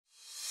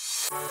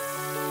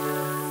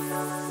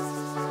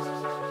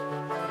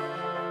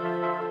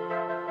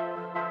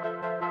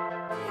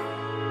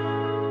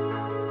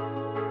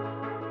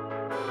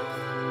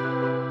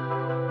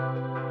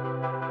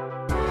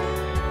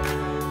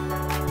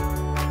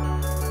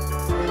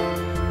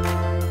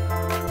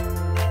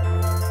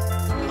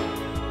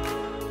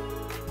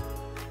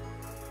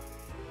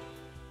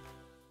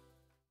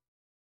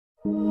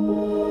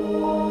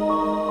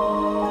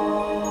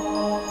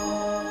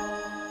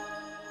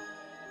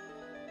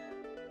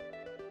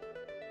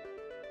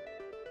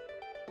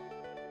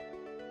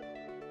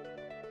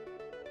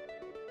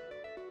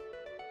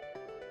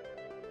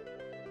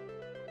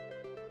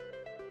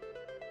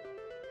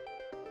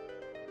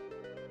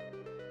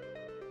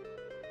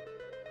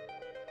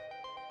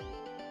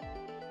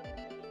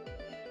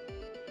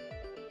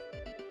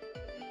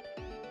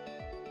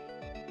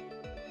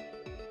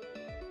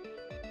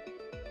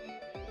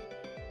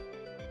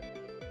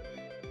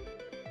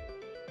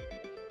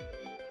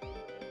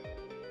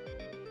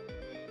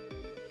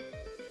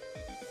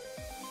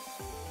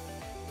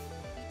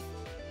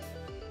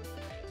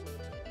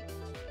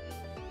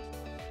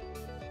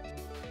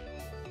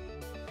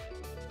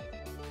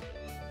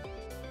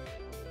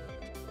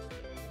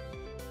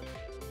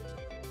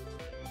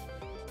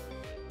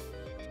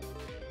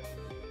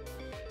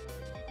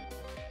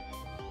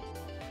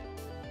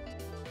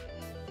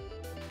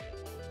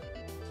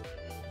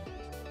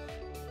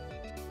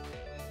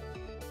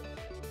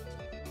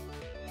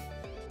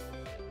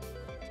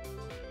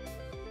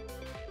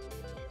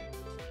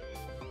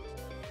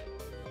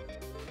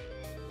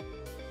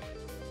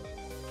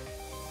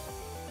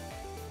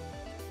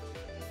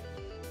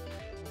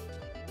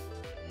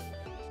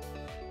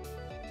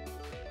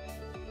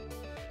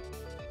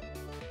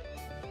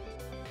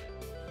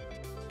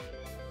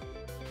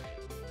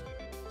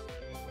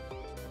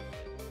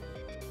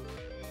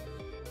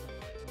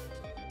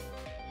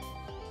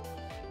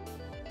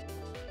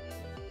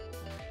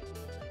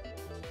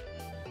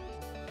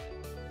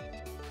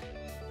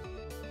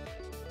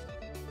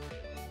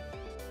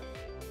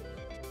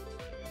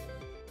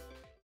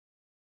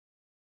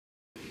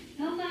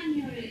間に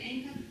よる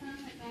遠隔探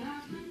査か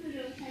らサンプ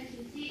ルを採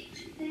取し、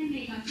生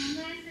命が存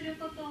在する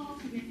こと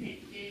を示せで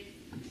す。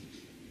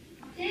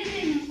生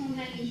命の存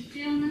在に必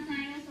要な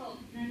3要素、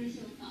何でし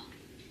ょうか。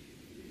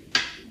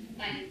答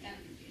えていた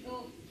んですけ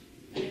ど、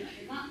我々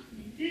は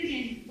熱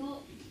源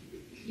と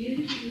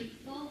有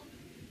機物と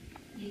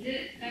水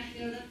が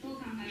必要だと考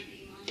えて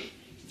います。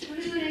そ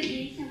れぞれ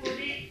ギリシャ語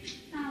で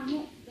サー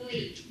モ、ド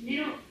イ、ネ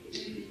ロと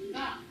いうんです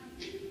が、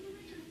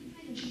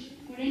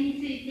これに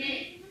つい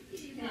て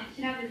調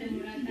べて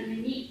もらうため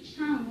に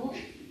班を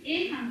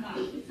A 班がサ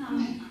ーモ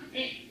班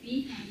で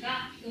B 班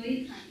がド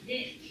イ班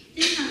で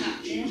C 班が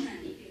ネロ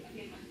班に分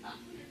けました。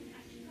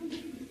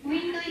ポ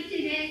イント1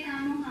でサ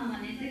ーモ班は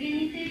熱源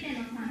について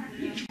のサンプ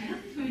ルを採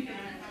取しても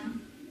らいま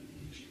す。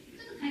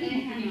ド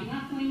イ班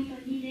はポイント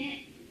2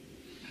で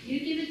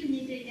有機物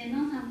について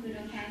のサンプル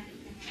を採取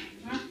しても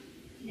らいます。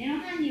ネロ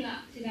班に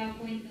は違う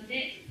ポイント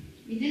で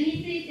水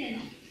についての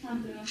サ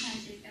ンプルを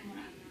採取しても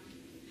らいます。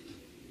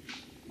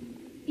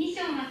ミッ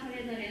ションはそ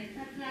れぞれ2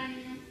つあり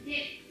まし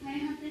て、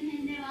開発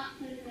編では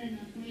それぞれ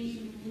のポイ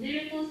ントのモ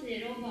デルコースで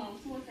ローバーを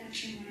操作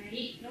してもら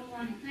い、ロー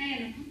バーのタ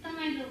イヤのカスタ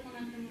マイズを行っ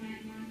てもら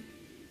います。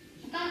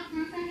また、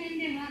探査編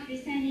では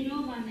実際に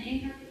ローバーの遠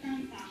隔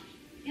探査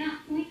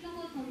やポイント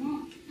ごと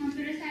のサン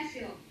プル採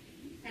取を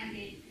再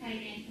現し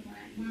ても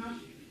らいま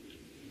す。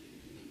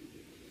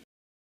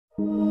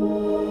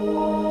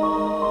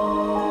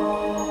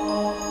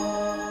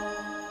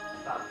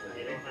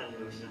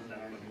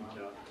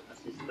ア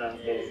シスタント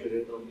をす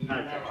るは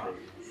ーちゃんと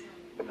言います。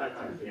はーち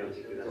ゃんって呼ん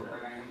でください。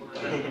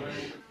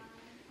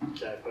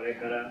じゃあこれ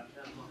から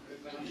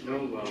ロ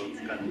ーバーを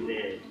使っ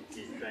て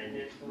実際に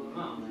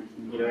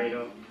いろい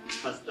ろ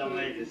カスタ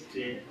マイズし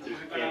て実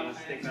験を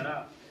してか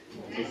ら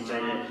実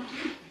際に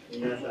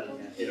皆さん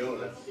にエロ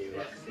ーラっていう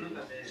惑星の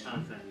探査に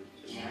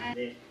行っ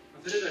て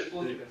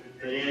もらって、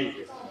とりあえ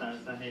ず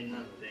探査編な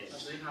ので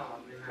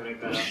これ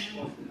から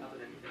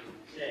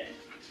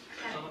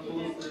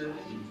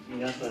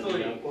皆さん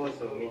にはコー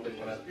スを見て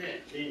もらっ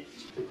て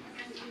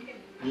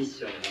ミッ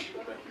ションが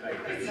ここに書いて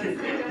ある。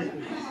これ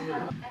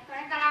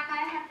から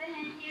開発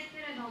編に移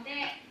るの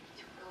で、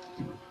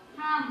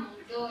サーモン、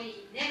ド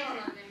イ、ネロ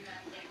の順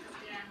番でこ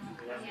ちらの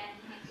部屋に入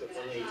ってくだ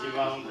さい。そこの一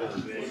番奥を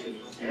ベース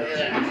にして開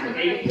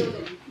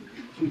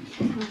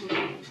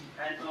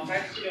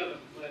発資料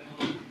とか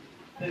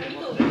それ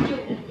も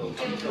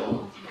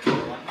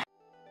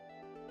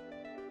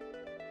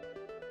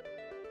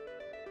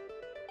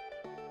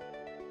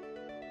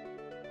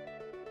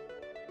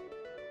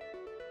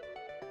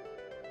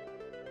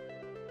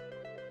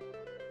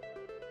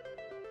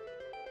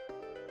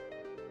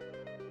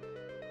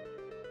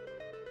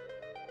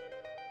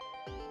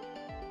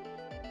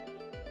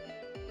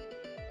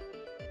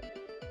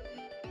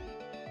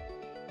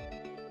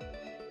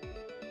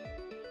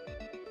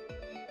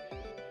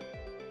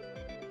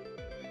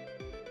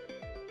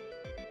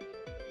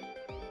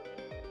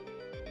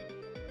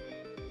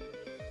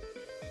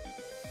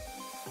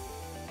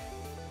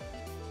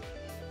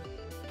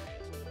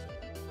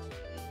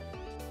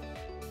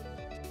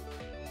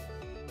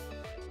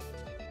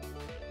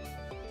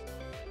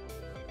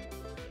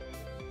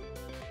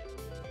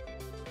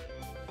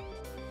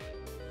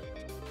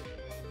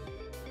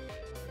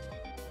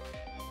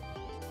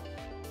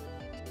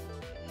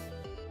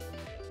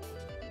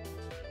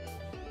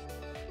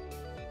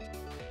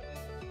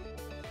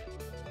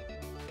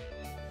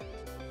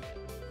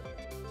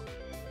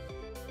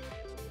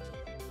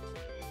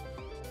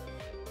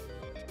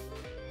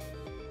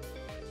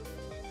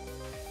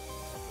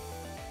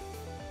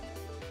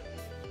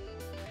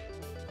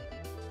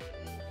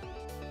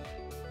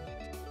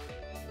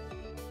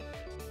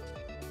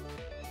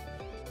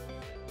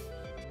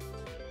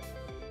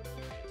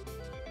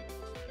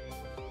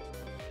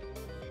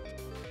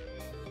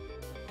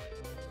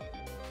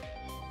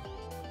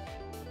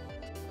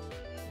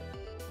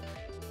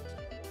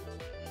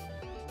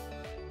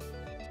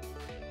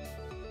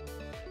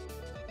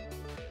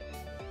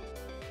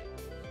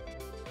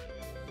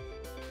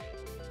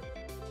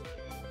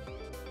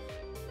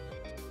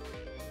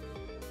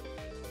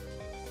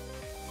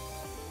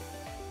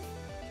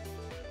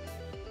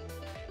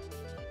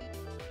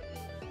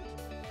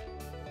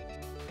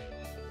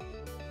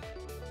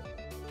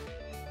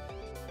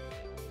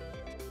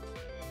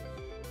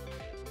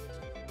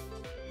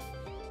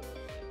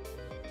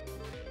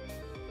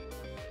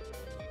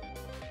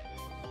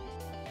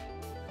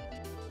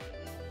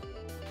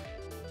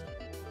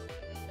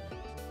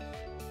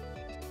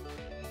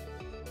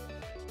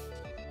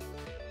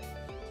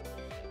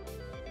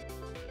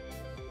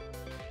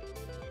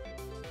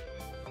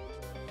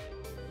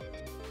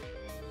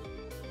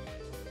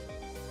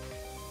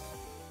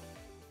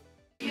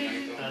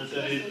探査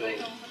ルートを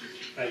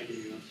書いてみ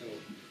ましょう。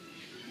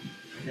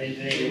全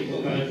然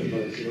横からとか後ろ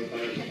か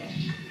らとか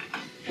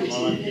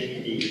回って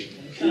みていい？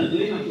こ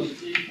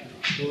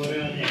れ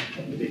はね、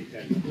でっか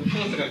い。コ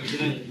ースが見づ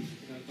らいんです。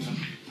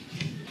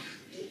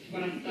ここ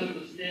からスタート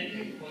し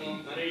て、こ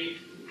の丸い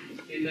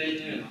携帯の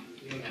ようなも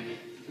のに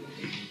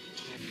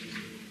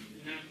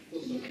コー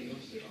スを移動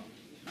して回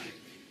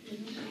っ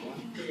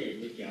て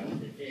向き合わ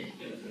せて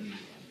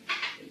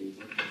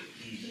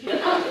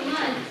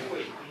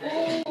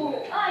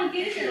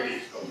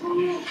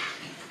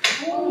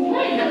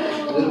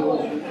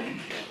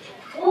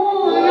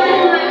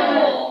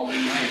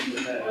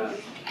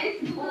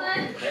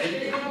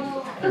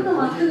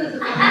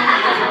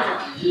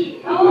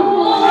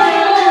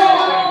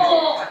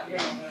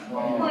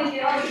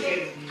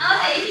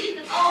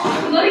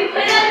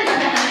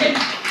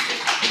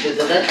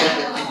じ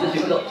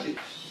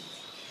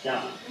ゃ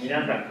あ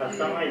皆さんカス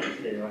タマイズ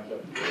してみましょう。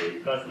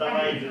カスタ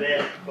マイズ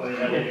で超え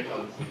られるか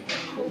もし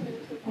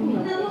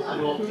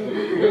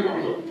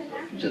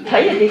れない。タ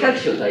イヤでかく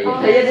しよう、タイ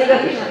ヤでか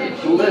くして、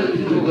障害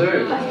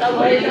物カスタ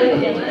マイズして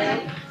ね。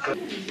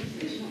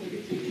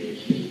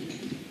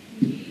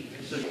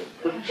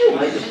こっちを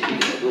前としていい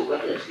かどうかっ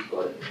てしていく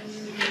あれ。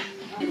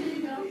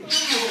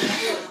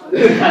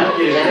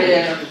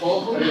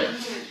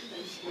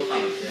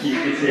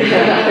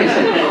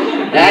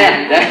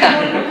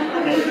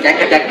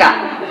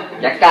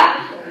逆か。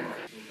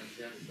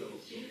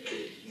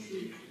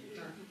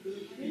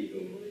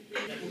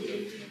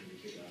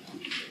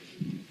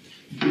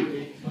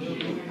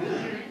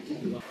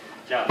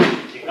じゃあ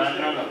時間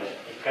なので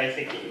一回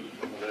席に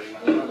戻りま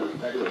しょう。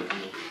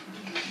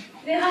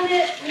前半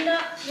でみん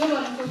なノ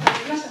バの操作で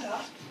きました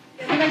か？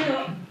やった人、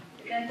や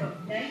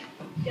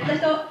った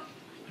人、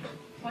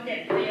待っ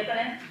て、やった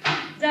ね。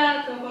じ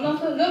ゃあ、この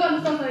ノバの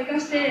操作を生か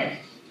し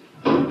て、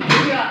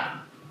次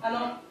は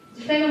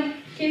実際の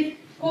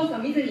コースを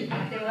見ずに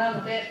やってもらう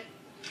ので、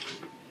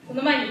そ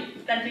の前に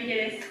一旦休憩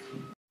です。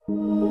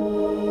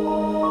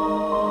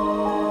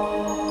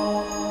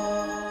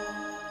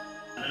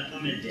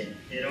改めて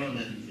エロー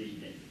ナについ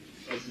て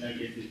少しだ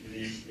け説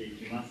明してい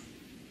きます。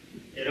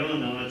エロー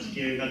ナは地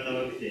球型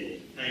惑星で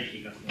大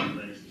気が存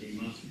在してい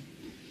ます。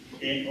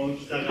で、大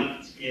きさが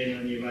地球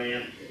の2倍あ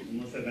って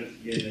重さが地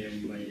球の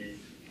4倍です。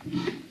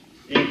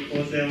で、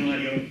恒星周り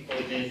を公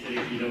転する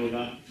軌道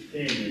が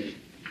生命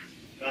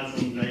が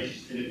存在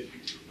する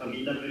ハ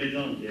ビタブルゾ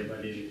ーンと呼ば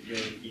れる領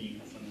域に重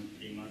なっ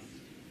ています。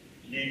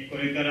で、こ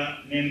れか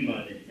らメン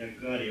バーで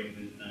役割を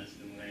分担し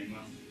てもらい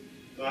ます。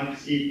ワーク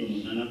シ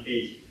ートの7ペ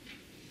ージ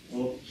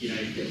を開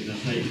いてくだ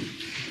さい。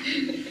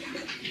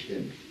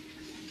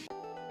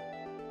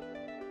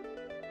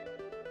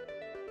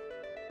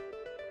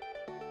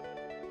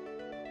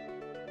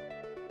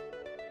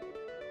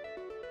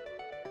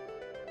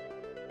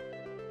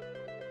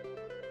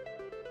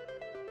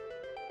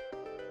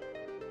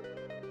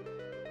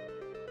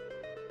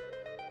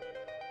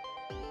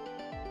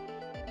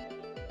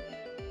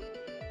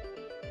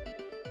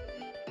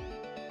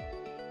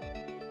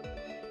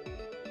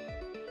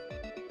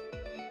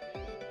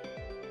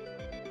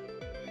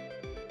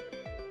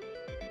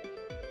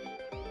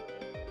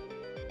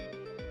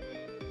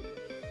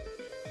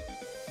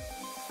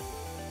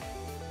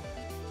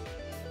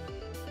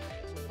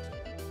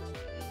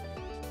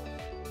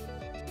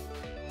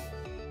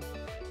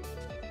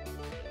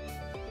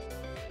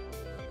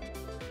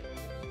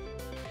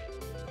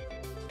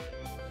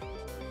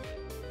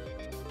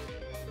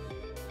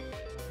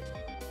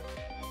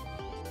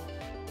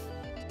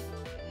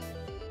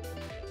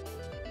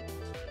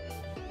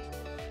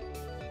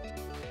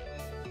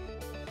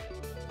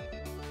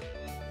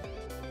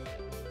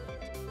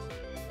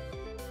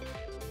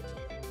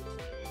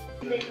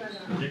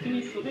逆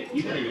にそれ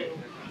以外の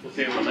補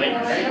正はないん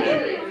です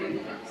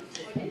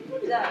ね。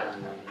じゃあ、英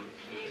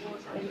語を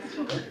しゃべりまし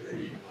ょう。と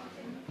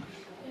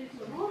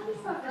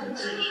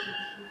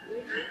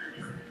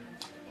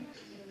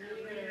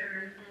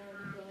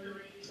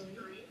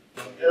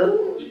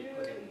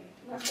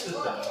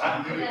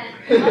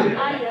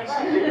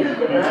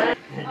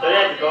り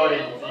あえずゴール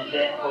につい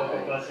て報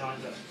告をしましょ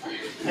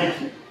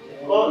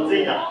う。お、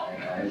着いた。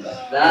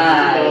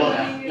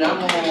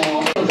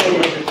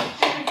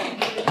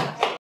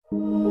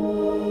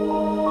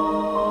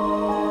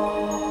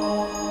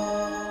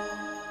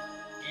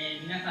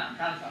皆さん、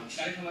ダンさんお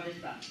疲れ様でし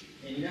た。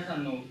皆さ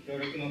んの協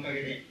力のおか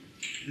げで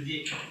無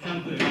事サ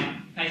ンプルが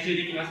回収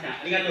できまし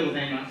た。ありがとうご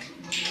ざいます。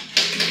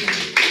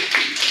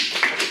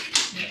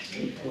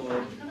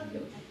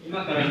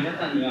今から皆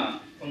さんには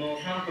この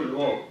サンプル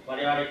を我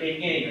々研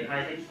究員が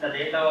解析した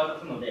データを渡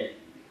すので、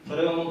そ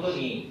れをもと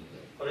に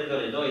それぞ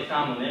れドイ、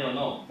サーモ、ネロ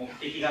の目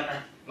標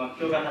が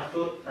達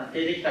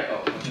成できたか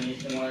を確認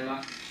してもらい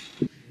ます。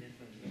皆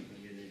さんのおか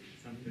げで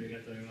サンプルが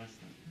取れまし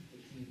た。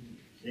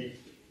で、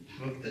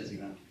僕たち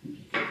が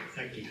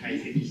さっき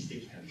解析して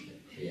きたので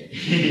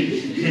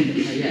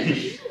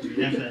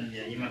皆さんに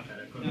は今か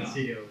らこの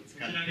資料を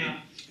使って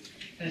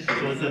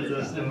考察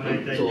をしてもらい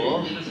たいと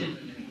思います。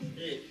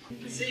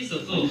水素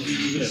と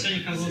一緒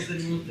に化合す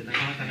るものってなか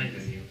なかないんで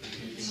すよ。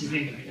自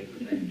然界で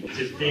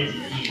10ページ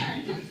に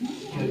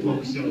報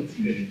告書を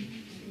作る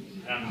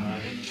欄があ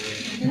るの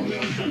で、これ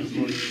を参考に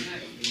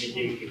入れ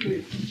てみてくださ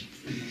い。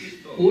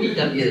こういっ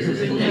たわけですよ。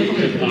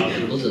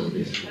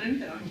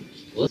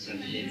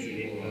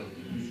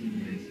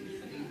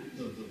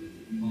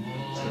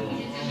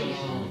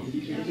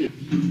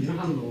皆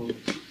さんの目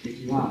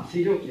的は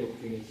水蒸気を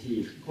確認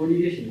し、氷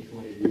粒子に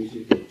含まれる粒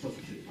子を調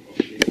査するこ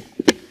とで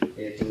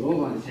す。ロ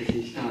ーバーで採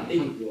取したサンプ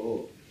ル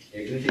を分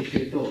析す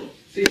ると、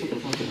水素と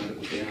酸素がある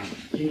ことや、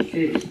微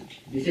生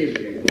物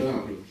がいることが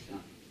分かりました。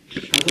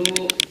画像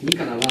2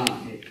からは、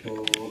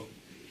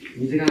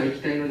水が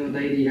液体の状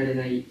態でいられ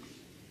ない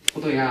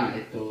ことや、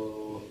ち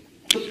ょ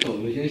っと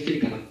矛盾して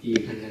るかなって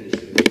いう感じなんで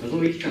すけど、画像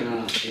1か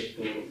ら、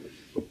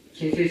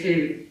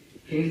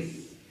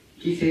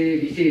微生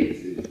物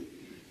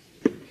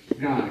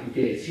がい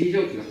て、水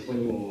蒸気がここ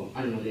にも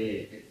あるの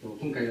で、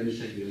今回のミッ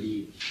ションによ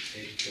り、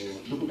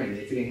どこかに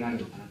熱源がある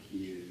のかなって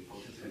いう考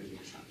察ができ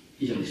ました。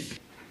以上です。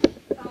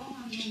3班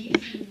のミッシ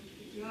ョンの目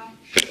的は、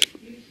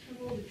有機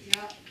化合物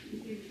や微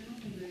生物の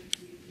存在を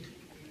確認する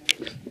こ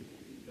とです。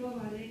ロー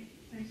バーで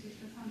採取し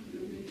たサンプ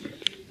ルを分析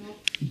すると、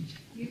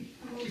有機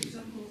化合物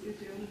の構成す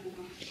るもの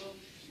がと、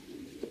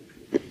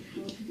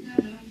鉄な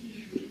どの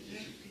金属物が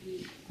確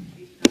認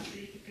できた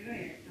定結果が得ら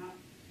れた。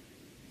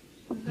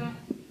また、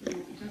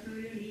画像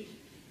より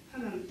火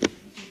山の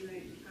存在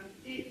があ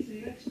って、そ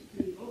れが地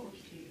殻運動を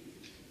起きてい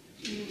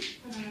る。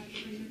火山があるこ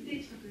とによっ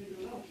て地殻運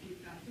動が起きて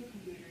いたと考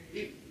えら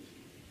れる。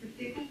そし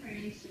て今回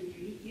のミッションに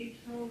より、有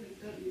機化合物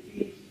と無機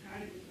原子が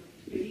あるこ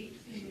とより、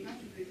生命が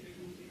存在する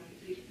可能性がある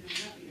という結論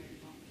が得られ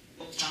た。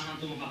3班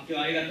とも発表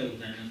ありがとう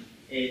ございます。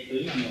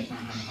今の3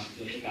班の発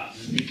表とか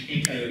分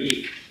析結果よ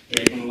り、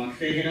この惑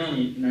星ヘラ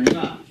ーナに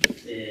は、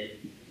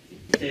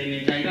生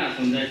命体が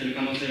存在する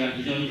可能性が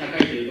非常に高い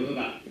ということ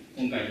が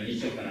今回のミッ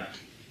ションから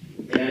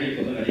得られ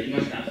ることができま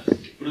した。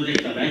プロジェ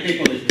クトは大成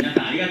功です。皆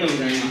さんありがとうご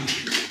ざいま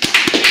す。